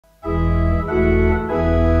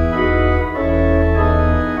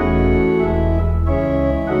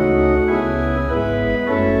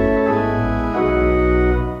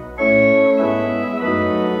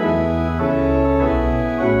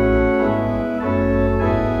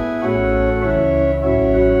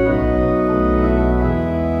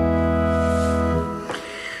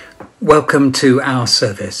Welcome to our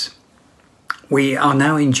service. We are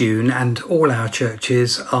now in June and all our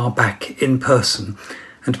churches are back in person,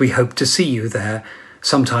 and we hope to see you there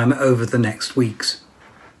sometime over the next weeks.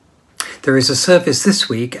 There is a service this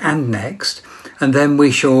week and next, and then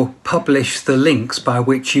we shall publish the links by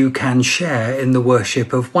which you can share in the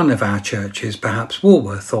worship of one of our churches, perhaps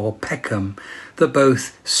Walworth or Peckham, that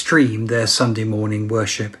both stream their Sunday morning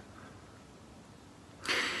worship.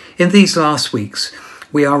 In these last weeks,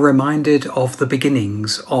 we are reminded of the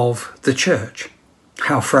beginnings of the church,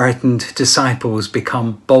 how frightened disciples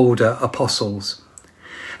become bolder apostles,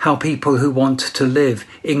 how people who want to live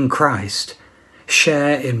in Christ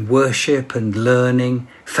share in worship and learning,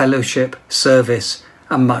 fellowship, service,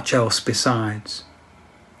 and much else besides.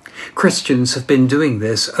 Christians have been doing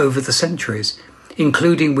this over the centuries,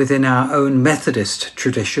 including within our own Methodist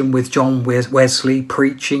tradition with John Wesley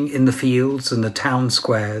preaching in the fields and the town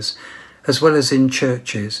squares, as well as in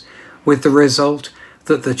churches, with the result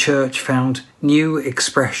that the church found new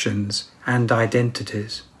expressions and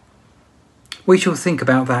identities. We shall think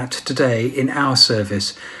about that today in our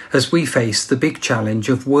service as we face the big challenge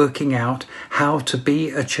of working out how to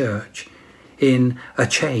be a church in a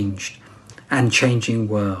changed and changing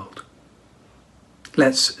world.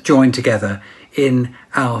 Let's join together in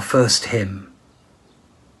our first hymn.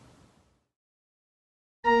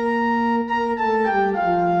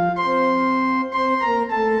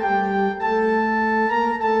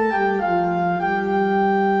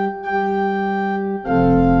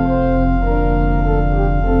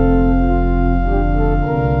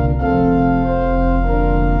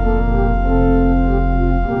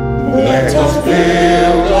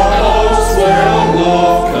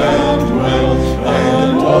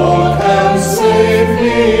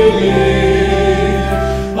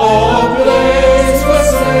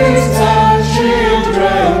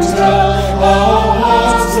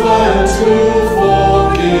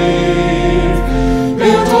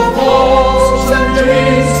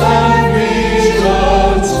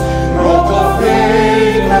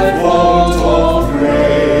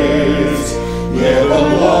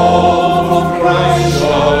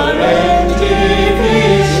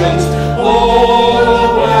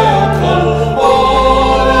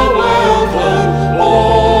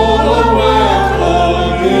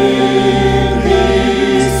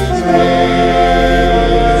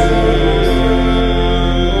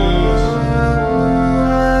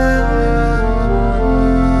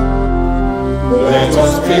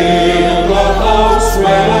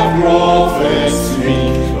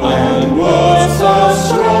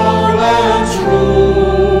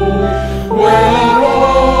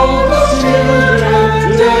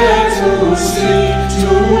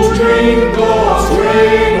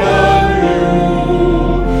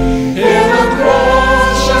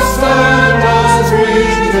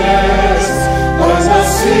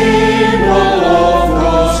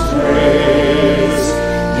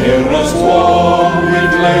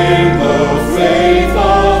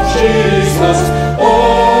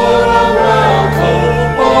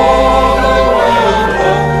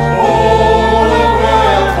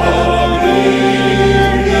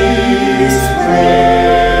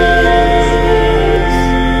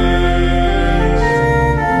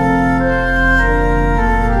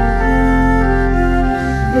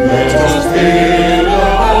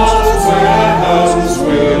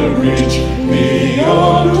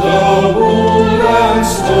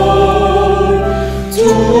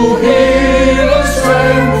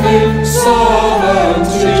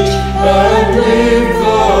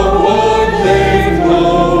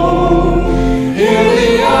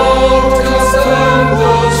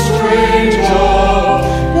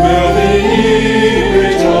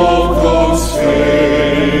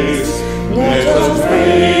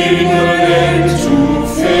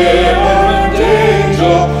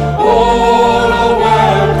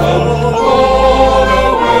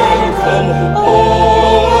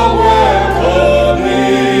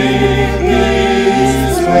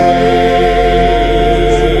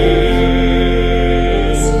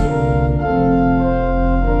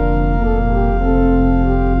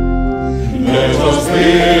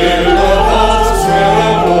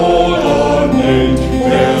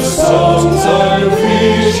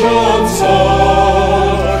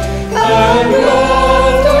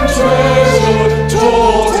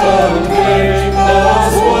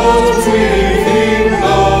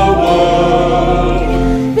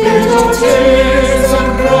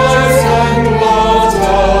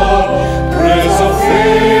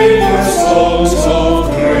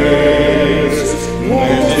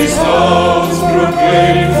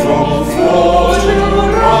 From floor to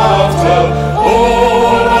rafter,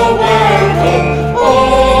 all a welcome,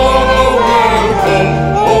 all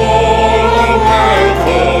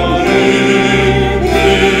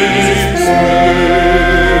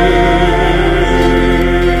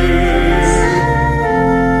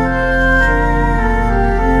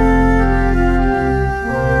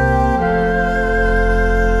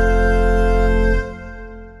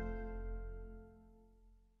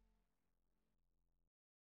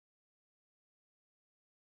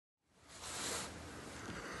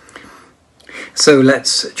So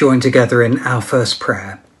let's join together in our first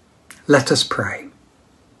prayer. Let us pray.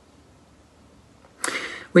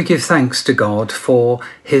 We give thanks to God for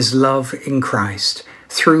his love in Christ,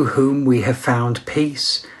 through whom we have found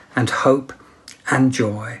peace and hope and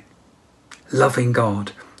joy. Loving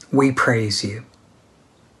God, we praise you.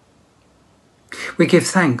 We give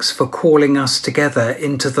thanks for calling us together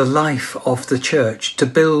into the life of the church to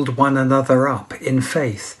build one another up in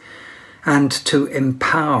faith and to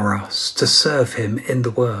empower us to serve him in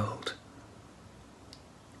the world.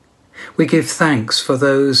 We give thanks for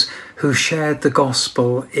those who shared the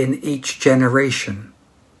gospel in each generation,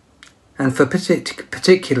 and for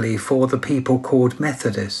particularly for the people called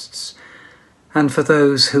Methodists, and for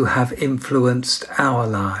those who have influenced our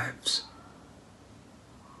lives.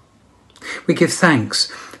 We give thanks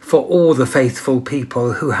for all the faithful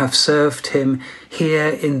people who have served him here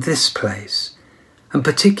in this place, and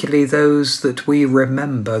particularly those that we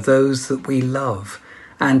remember, those that we love,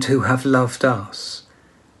 and who have loved us,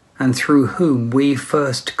 and through whom we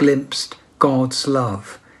first glimpsed God's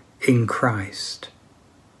love in Christ.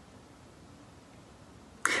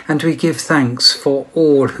 And we give thanks for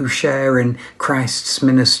all who share in Christ's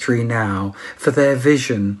ministry now, for their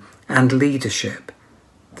vision and leadership,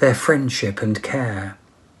 their friendship and care,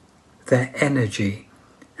 their energy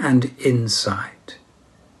and insight.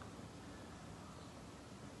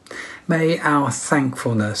 May our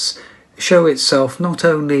thankfulness show itself not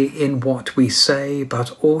only in what we say,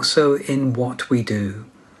 but also in what we do.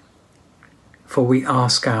 For we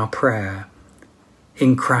ask our prayer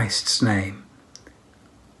in Christ's name.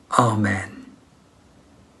 Amen.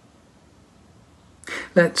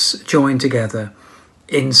 Let's join together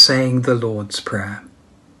in saying the Lord's Prayer.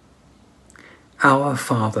 Our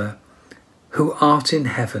Father, who art in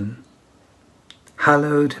heaven,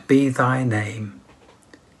 hallowed be thy name.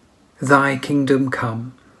 Thy kingdom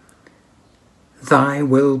come. Thy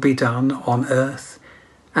will be done on earth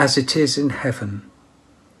as it is in heaven.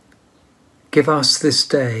 Give us this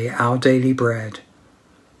day our daily bread,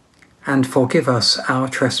 and forgive us our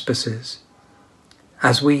trespasses,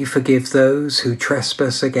 as we forgive those who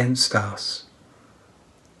trespass against us.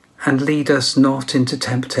 And lead us not into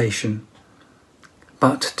temptation,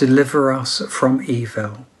 but deliver us from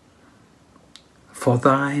evil. For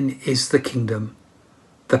thine is the kingdom,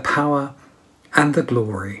 the power, and the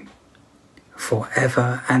glory, for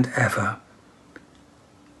ever and ever.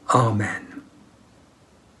 Amen.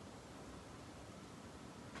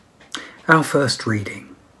 Our first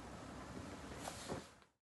reading.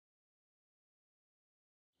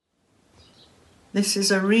 This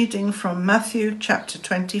is a reading from Matthew chapter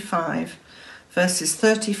 25, verses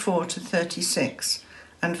 34 to 36,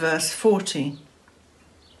 and verse 40.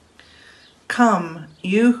 Come,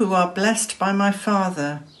 you who are blessed by my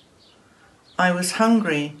Father. I was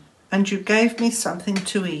hungry, and you gave me something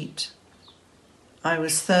to eat. I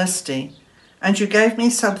was thirsty, and you gave me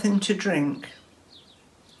something to drink.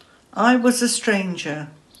 I was a stranger,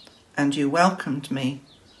 and you welcomed me.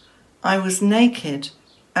 I was naked,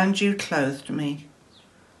 and you clothed me.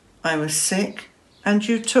 I was sick, and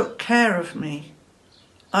you took care of me.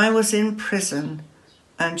 I was in prison,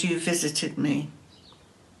 and you visited me.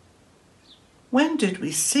 When did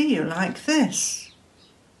we see you like this?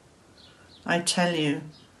 I tell you,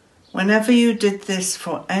 whenever you did this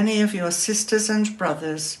for any of your sisters and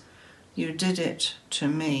brothers, you did it to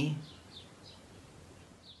me.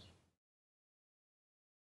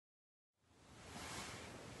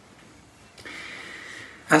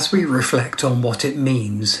 As we reflect on what it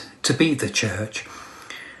means to be the church,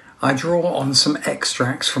 I draw on some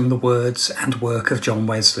extracts from the words and work of John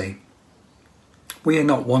Wesley. We are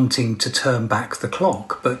not wanting to turn back the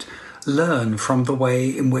clock, but learn from the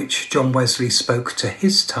way in which John Wesley spoke to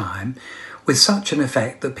his time with such an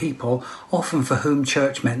effect that people, often for whom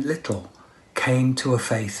church meant little, came to a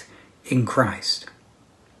faith in Christ.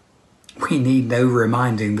 We need no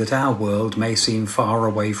reminding that our world may seem far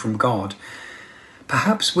away from God.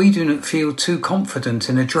 Perhaps we do not feel too confident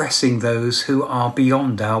in addressing those who are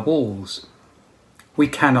beyond our walls. We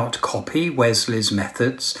cannot copy Wesley's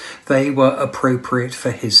methods. They were appropriate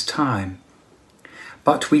for his time.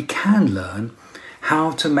 But we can learn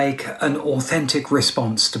how to make an authentic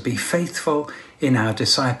response to be faithful in our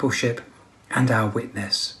discipleship and our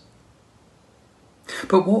witness.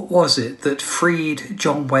 But what was it that freed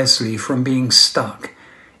John Wesley from being stuck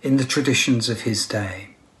in the traditions of his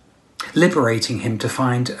day, liberating him to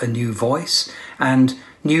find a new voice and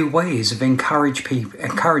new ways of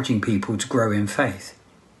encouraging people to grow in faith?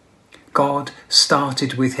 God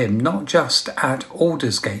started with him not just at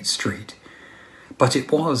Aldersgate Street, but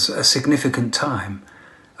it was a significant time,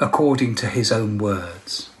 according to his own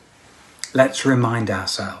words. let's remind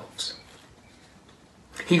ourselves.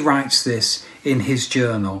 He writes this in his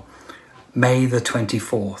journal, May the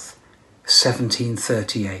 24th,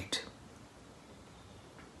 1738.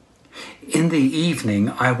 In the evening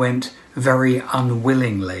I went very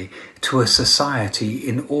unwillingly to a society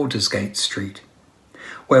in Aldersgate Street,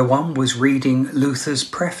 where one was reading Luther's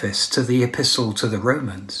preface to the Epistle to the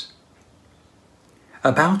Romans.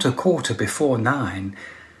 About 9:15,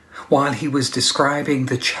 while he was describing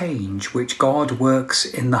the change which God works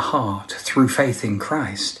in the heart through faith in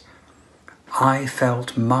Christ, I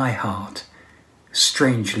felt my heart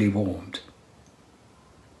strangely warmed.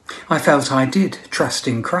 I felt I did trust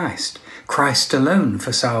in Christ, Christ alone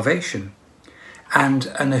for salvation, and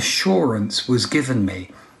an assurance was given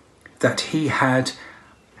me that he had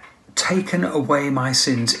taken away my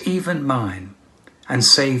sins, even mine, and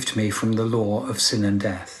saved me from the law of sin and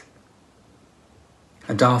death.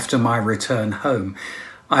 And after my return home,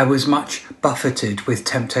 I was much buffeted with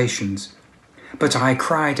temptations, but I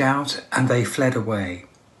cried out and they fled away.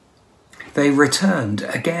 They returned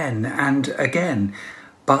again and again,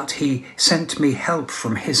 but he sent me help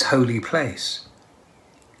from his holy place.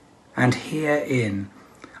 And herein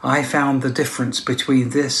I found the difference between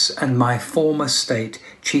this and my former state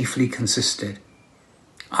chiefly consisted.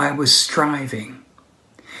 I was striving,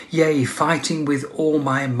 yea, fighting with all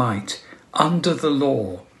my might, under the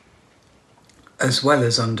law, as well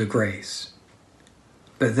as under grace.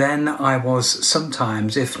 But then I was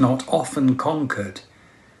sometimes, if not often, conquered.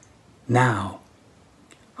 Now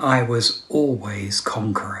I was always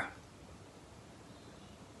conqueror.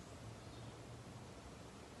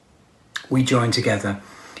 We join together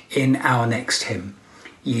in our next hymn,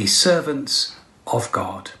 Ye Servants of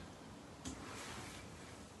God.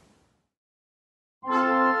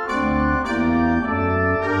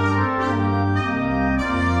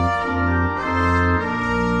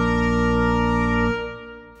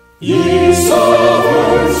 Ye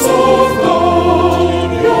servants of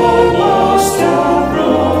God, your master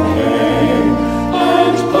proclaim,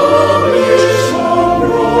 and publish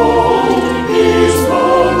abroad his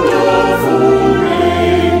wonderful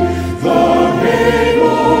name, the name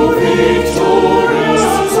of victorious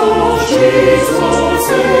of Jesus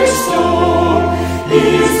extol.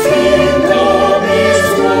 His kingdom is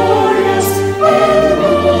glorious and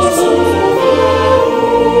rules over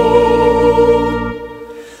all.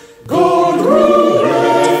 God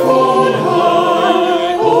ruleth on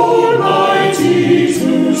high, almighty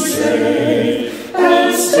to save,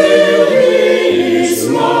 and still he is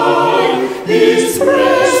nigh, his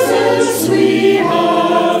presence we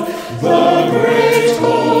have, the great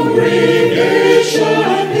congregation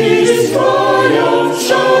his triumph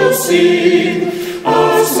shall sing,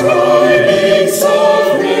 ascribing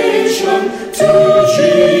salvation to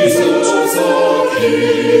Jesus our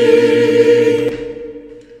King.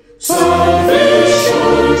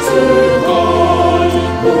 Salvation to God,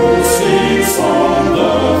 who sits on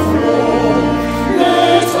the throne.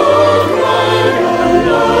 Let all cry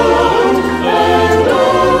aloud and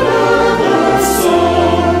honor the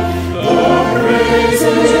Son. The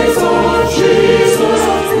praises of Jesus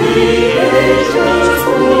the angels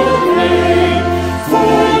proclaim,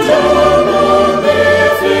 fall down on their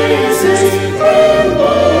faces and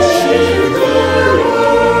worship the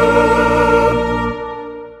Lord.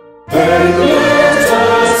 Then let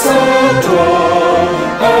us adore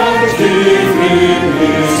and give him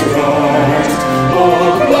his right,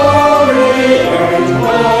 all glory and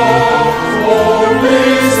power, all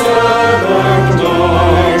wisdom and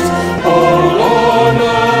might, all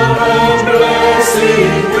honor and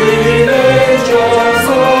blessing with angels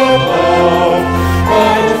above,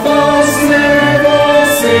 and thus never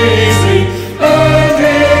ceasing and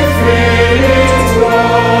infinite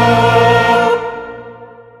love.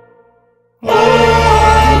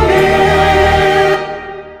 Amen.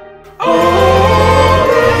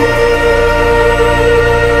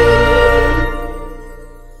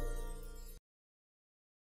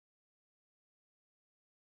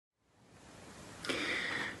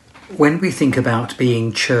 When we think about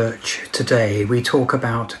being church today, we talk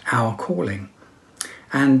about our calling,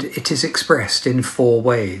 and it is expressed in 4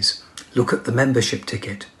 ways. Look at the membership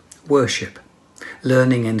ticket: worship,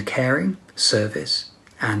 learning and caring, service,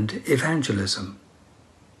 and evangelism.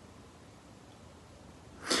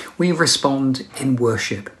 We respond in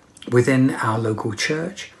worship within our local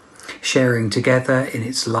church, sharing together in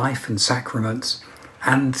its life and sacraments,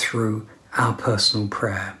 and through our personal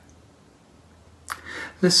prayer.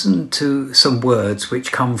 Listen to some words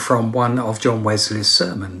which come from one of John Wesley's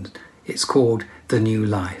sermons. It's called The New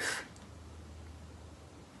Life.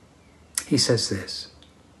 He says this: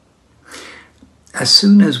 As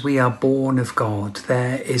soon as we are born of God,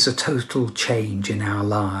 there is a total change in our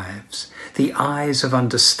lives. The eyes of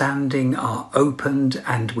understanding are opened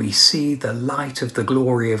and we see the light of the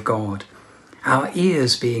glory of God. Our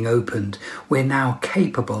ears being opened, we're now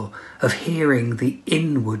capable of hearing the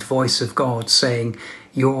inward voice of God saying,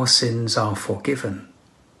 "Your sins are forgiven."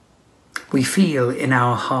 We feel in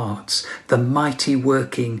our hearts the mighty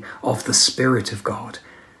working of the Spirit of God.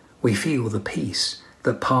 We feel the peace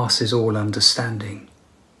that passes all understanding.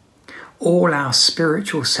 All our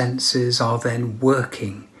spiritual senses are then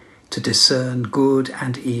working to discern good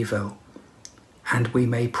and evil, and we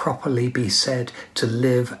may properly be said to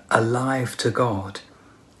live alive to God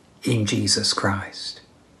in Jesus Christ.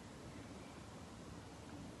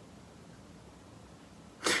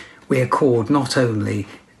 We are called not only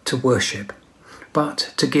to worship,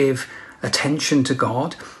 but to give attention to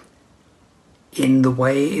God in the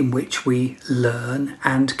way in which we learn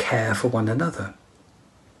and care for one another.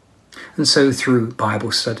 And so through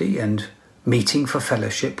Bible study and meeting for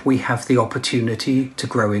fellowship, we have the opportunity to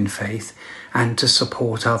grow in faith and to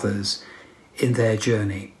support others in their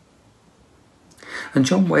journey. And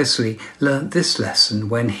John Wesley learnt this lesson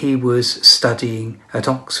when he was studying at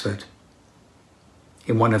Oxford.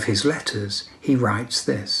 In one of his letters, he writes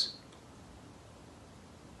this: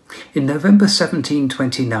 "In November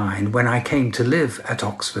 1729, when I came to live at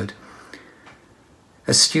Oxford,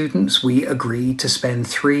 as students we agreed to spend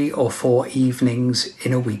 3 or 4 evenings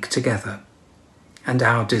in a week together, and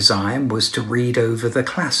our design was to read over the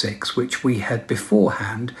classics which we had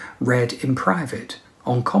beforehand read in private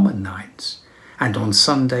on common nights, and on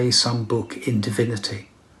Sunday some book in divinity.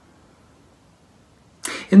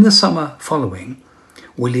 In the summer following,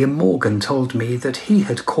 William Morgan told me that he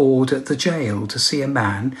had called at the jail to see a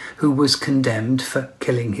man who was condemned for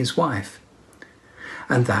killing his wife,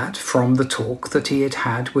 and that from the talk that he had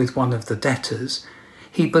had with one of the debtors,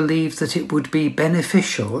 he believed that it would be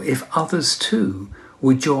beneficial if others too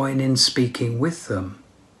would join in speaking with them.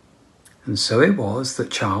 And so it was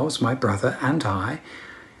that Charles, my brother, and I,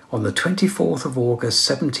 on the 24th of August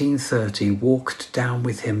 1730, walked down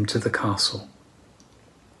with him to the castle.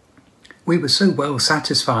 We were so well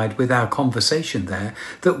satisfied with our conversation there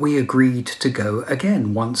that we agreed to go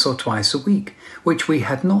again once or twice a week, which we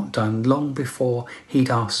had not done long before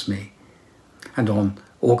he'd asked me, and on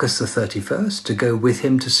August the 31st to go with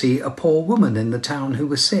him to see a poor woman in the town who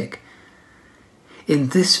was sick. In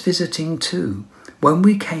this visiting too, when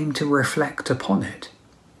we came to reflect upon it,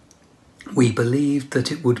 we believed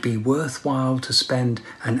that it would be worthwhile to spend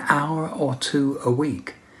an hour or 2 a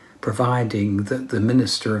week, providing that the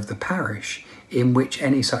minister of the parish in which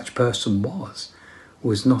any such person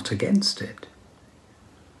was not against it.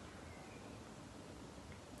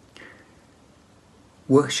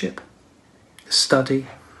 Worship, study,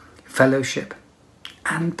 fellowship,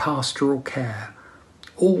 and pastoral care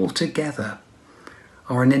all together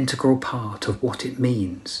are an integral part of what it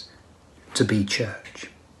means to be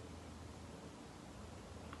church.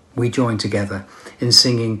 We join together in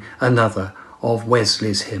singing another of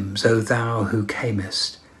Wesley's hymns, "O Thou who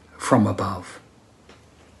camest from above."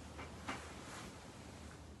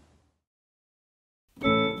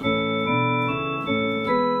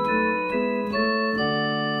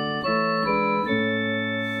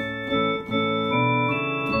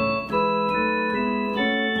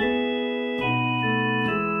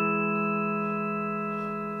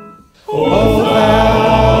 O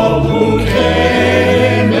Thou who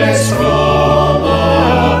camest from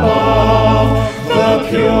above, the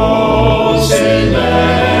pure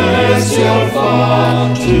celestial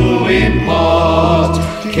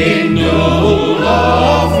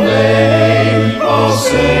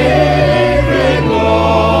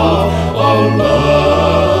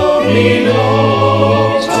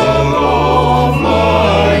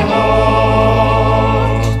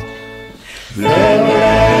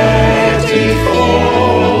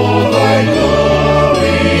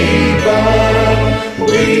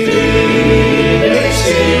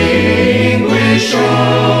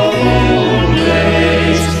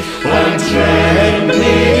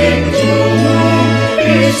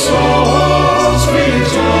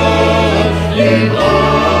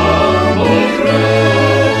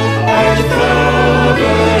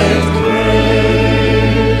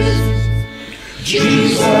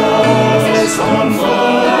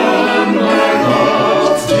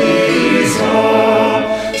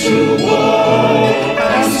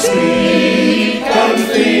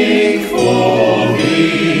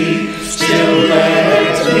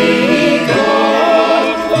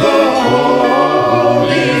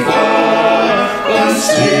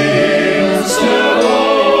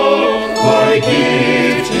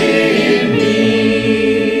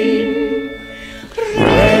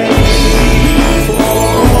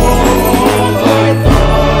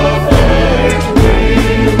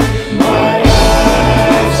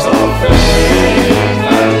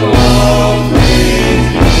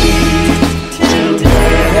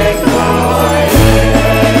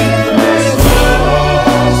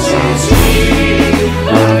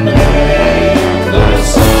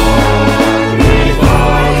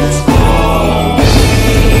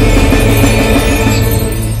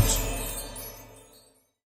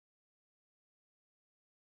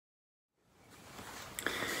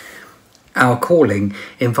Our calling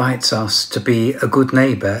invites us to be a good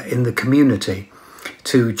neighbour in the community,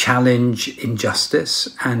 to challenge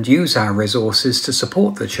injustice and use our resources to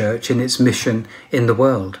support the church in its mission in the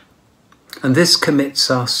world. And this commits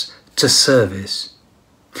us to service,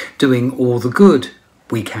 doing all the good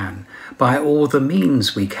we can, by all the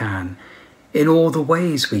means we can, in all the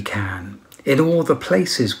ways we can, in all the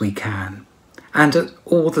places we can, and at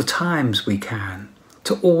all the times we can,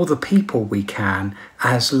 to all the people we can,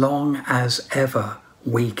 as long as ever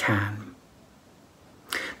we can.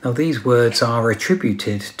 Now, these words are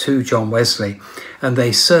attributed to John Wesley, and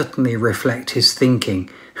they certainly reflect his thinking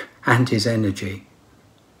and his energy.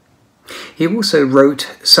 He also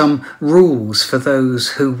wrote some rules for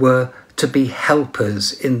those who were to be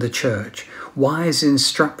helpers in the church, wise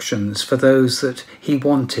instructions for those that he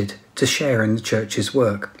wanted to share in the church's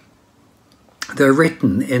work. They're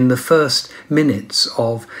written in the first minutes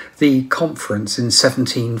of the conference in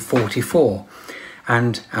 1744,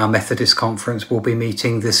 and our Methodist conference will be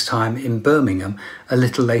meeting this time in Birmingham a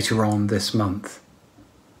little later on this month.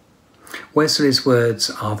 Wesley's words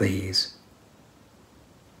are these: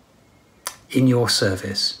 "In your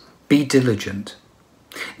service, be diligent.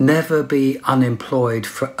 Never be unemployed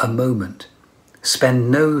for a moment. Spend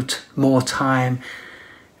no more time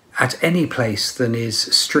at any place than is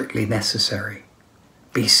strictly necessary.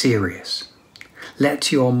 Be serious.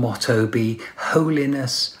 Let your motto be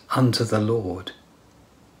holiness unto the Lord.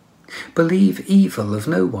 Believe evil of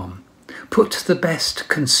no one. Put the best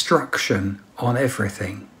construction on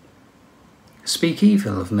everything. Speak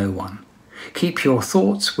evil of no one. Keep your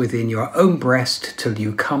thoughts within your own breast till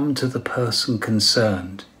you come to the person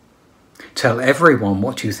concerned. Tell everyone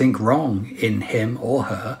what you think wrong in him or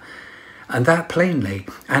her, and that plainly,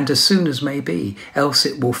 and as soon as may be, else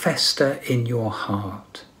it will fester in your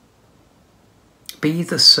heart. Be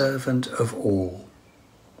the servant of all.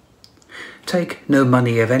 Take no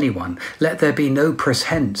money of anyone. Let there be no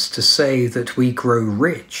pretence to say that we grow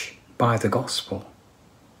rich by the gospel.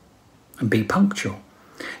 And be punctual.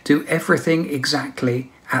 Do everything exactly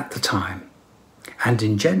at the time. And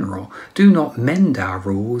in general, do not mend our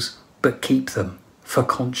rules, but keep them for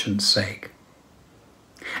conscience sake.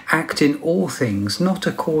 Act in all things not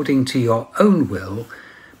according to your own will,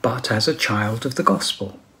 but as a child of the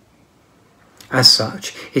gospel. As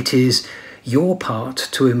such, it is your part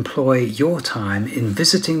to employ your time in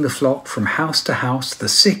visiting the flock from house to house, the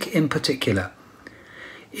sick in particular,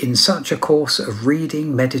 in such a course of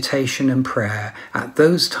reading, meditation and prayer at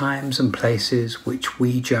those times and places which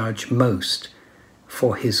we judge most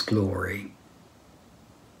for his glory.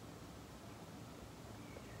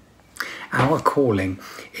 Our calling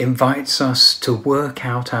invites us to work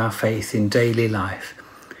out our faith in daily life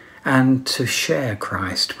and to share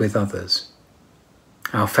Christ with others.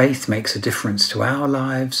 Our faith makes a difference to our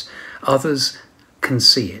lives. Others can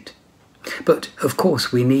see it. But of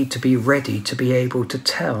course we need to be ready to be able to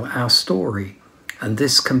tell our story, and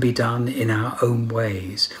this can be done in our own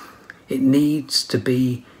ways. It needs to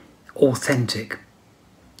be authentic.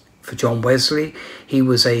 For John Wesley, he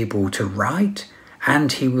was able to write,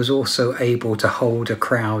 and he was also able to hold a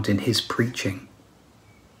crowd in his preaching.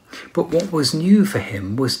 But what was new for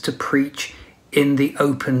him was to preach in the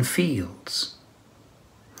open fields.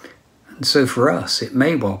 And so for us, it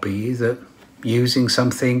may well be that using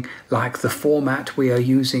something like the format we are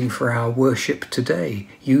using for our worship today,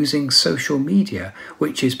 using social media,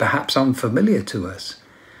 which is perhaps unfamiliar to us,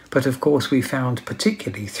 but of course we found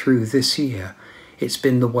particularly through this year, it's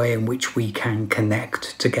been the way in which we can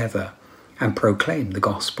connect together and proclaim the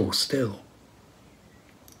gospel still.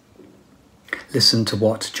 Listen to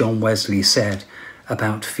what John Wesley said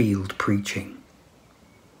about field preaching.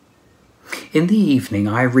 In the evening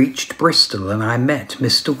I reached Bristol and I met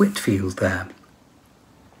Mr. Whitfield there.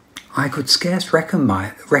 I could scarce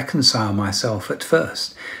reconcile myself at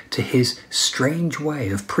first to his strange way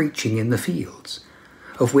of preaching in the fields,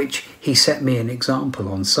 of which he set me an example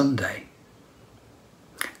on Sunday.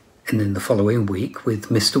 And in the following week, with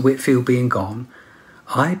Mr. Whitfield being gone,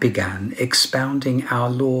 I began expounding our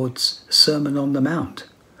Lord's Sermon on the Mount,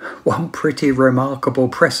 one pretty remarkable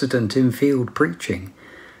precedent in field preaching,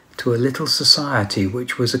 to a little society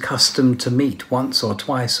which was accustomed to meet once or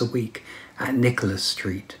twice a week at Nicholas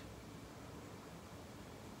Street.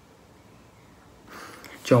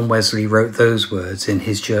 John Wesley wrote those words in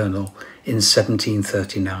his journal in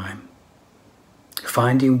 1739.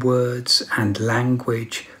 Finding words and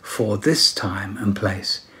language for this time and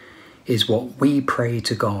place is what we pray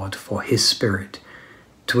to God for his Spirit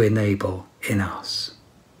to enable in us.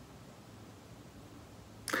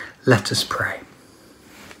 Let us pray.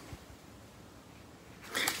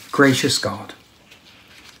 Gracious God,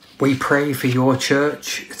 We pray for your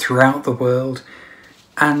church throughout the world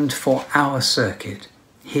and for our circuit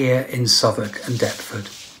here in Southwark and Deptford.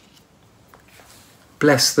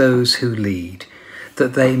 Bless those who lead,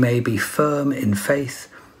 that they may be firm in faith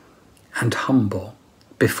and humble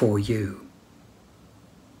before you.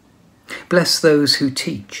 Bless those who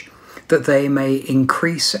teach, that they may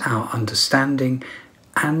increase our understanding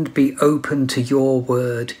and be open to your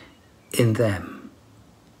word in them.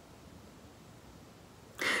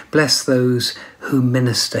 Bless those who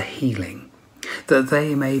minister healing, that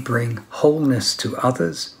they may bring wholeness to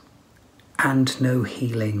others and know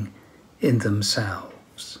healing in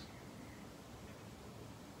themselves.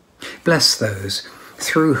 Bless those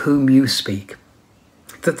through whom you speak,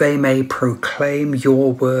 that they may proclaim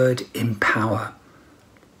your word in power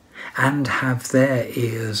and have their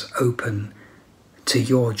ears open to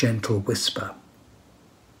your gentle whisper.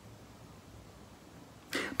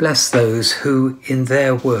 Bless those who in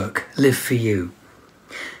their work live for you.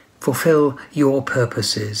 Fulfill your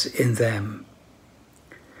purposes in them,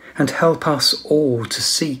 and help us all to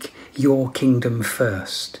seek your kingdom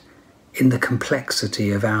first in the complexity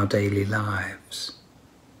of our daily lives.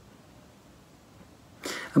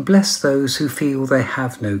 And bless those who feel they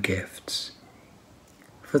have no gifts,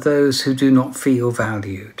 for those who do not feel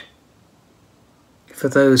valued, for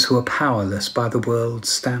those who are powerless by the world's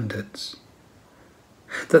standards,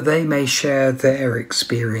 that they may share their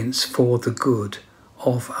experience for the good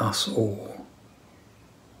of us all.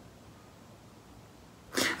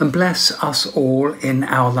 And bless us all in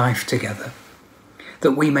our life together,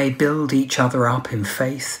 that we may build each other up in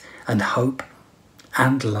faith and hope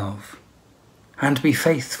and love, and be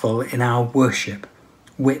faithful in our worship,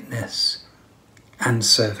 witness, and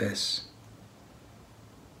service.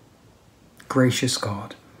 Gracious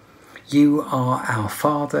God, you are our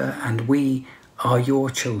Father and we are your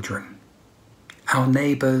children. Our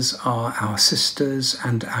neighbours are our sisters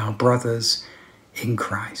and our brothers in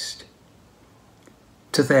Christ.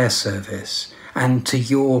 To their service and to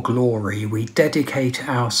your glory we dedicate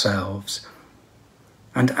ourselves,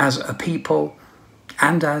 and as a people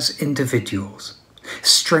and as individuals,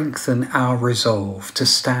 strengthen our resolve to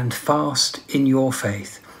stand fast in your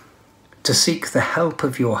faith, to seek the help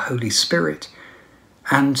of your Holy Spirit,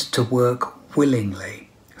 and to work willingly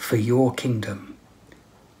for your kingdom.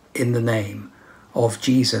 In the name of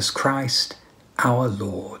Jesus Christ, our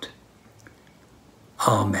Lord.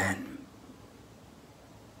 Amen.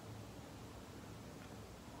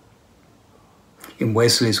 In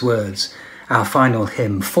Wesley's words, our final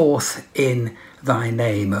hymn, Forth in thy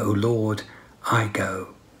name, O Lord, I go.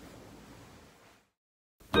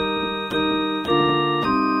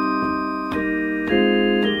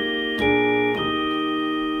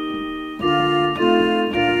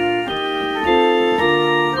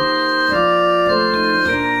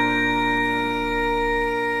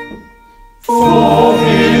 Forth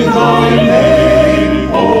in thy name,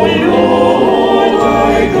 O Lord,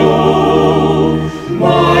 I go,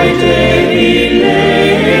 my daily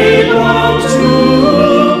labour to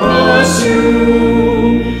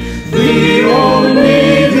pursue. The only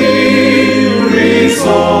thee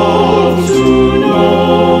resolve to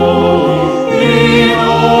know, in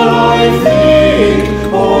all I think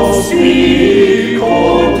or speak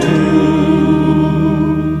or do.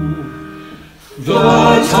 The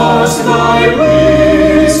task thy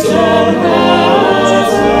wisdom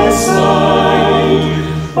has assigned,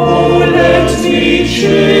 O let me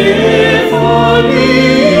cheerfully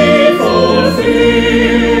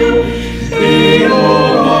fulfill. In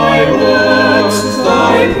all my works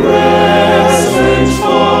thy presence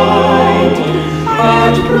find,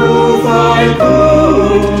 and prove thy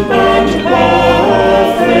good and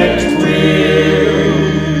perfect will.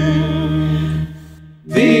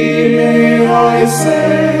 Thee may I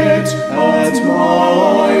set at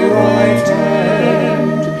my right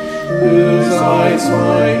hand, whose eyes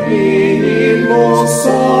my inmost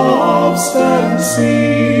substance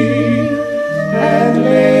see, and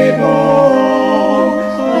labour on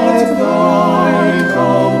at thy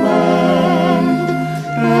command,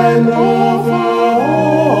 and offer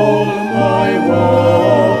all my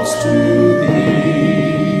works to thee.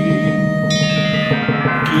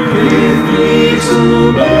 Give me to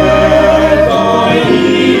bear thy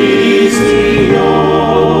easy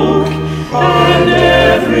yoke, and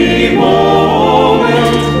every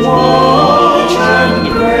moment watch and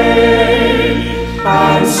pray,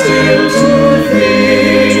 and still to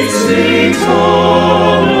fix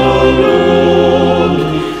eternal look,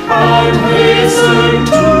 and hasten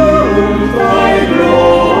to thy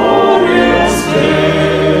glorious day.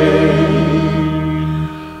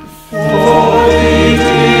 For thee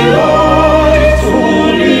delightfully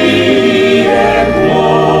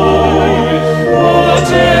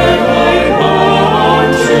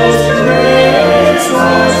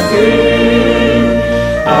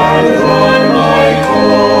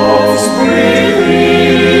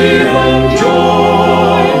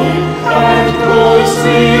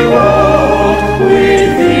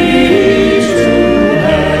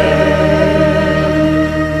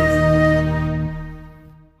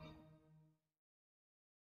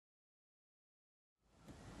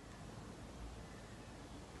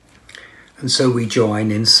And so we join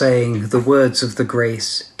in saying the words of the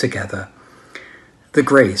grace together. The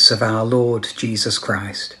grace of our Lord Jesus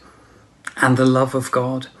Christ, and the love of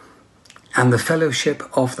God, and the fellowship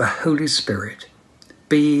of the Holy Spirit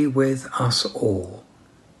be with us all,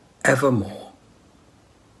 evermore.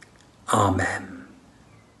 Amen.